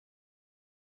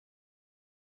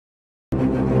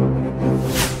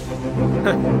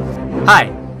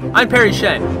Hi, I'm Parry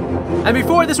Shen, and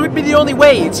before this would be the only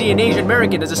way you'd see an Asian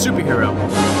American as a superhero.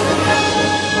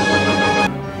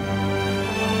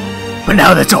 But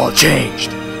now that's all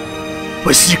changed.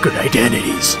 With Secret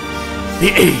Identities,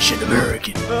 the Asian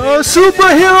American.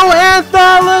 Superhero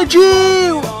anthology!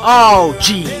 Oh,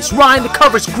 jeez, Ryan, the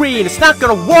cover's green. It's not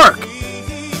gonna work.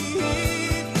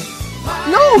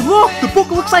 No, look, the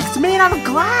book looks like it's made out of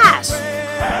glass.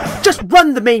 Just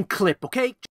run the main clip,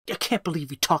 okay? I can't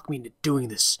believe you talked me into doing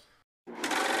this.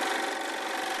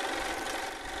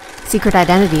 Secret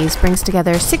Identities brings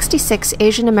together 66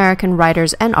 Asian American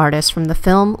writers and artists from the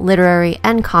film, literary,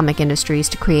 and comic industries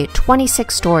to create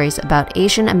 26 stories about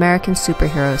Asian American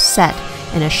superheroes set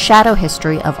in a shadow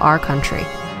history of our country.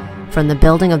 From the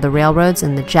building of the railroads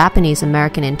and the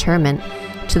Japanese-American internment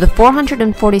to the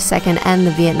 442nd and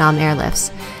the Vietnam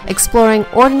airlifts, exploring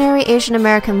ordinary Asian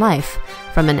American life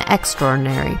from an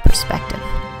extraordinary perspective.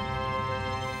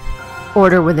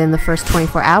 Order within the first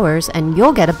 24 hours and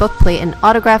you'll get a bookplate and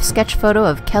autographed sketch photo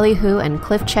of Kelly Hu and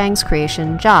Cliff Chang's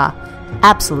creation, Ja,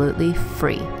 absolutely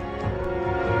free.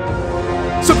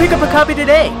 So pick up a copy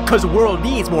today, cause the world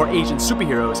needs more Asian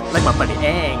superheroes like my buddy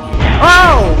Ang.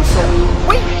 Oh, so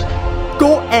wait!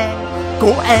 Go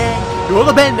Ang, you're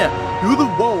the bender, you're the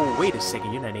whoa. Wait a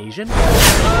second, you're not Asian?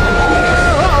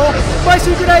 Uh-oh, my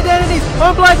secret identities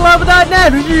on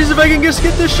blacklava.net. Jeez, if I can just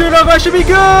get this shirt off, I should be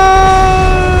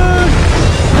good!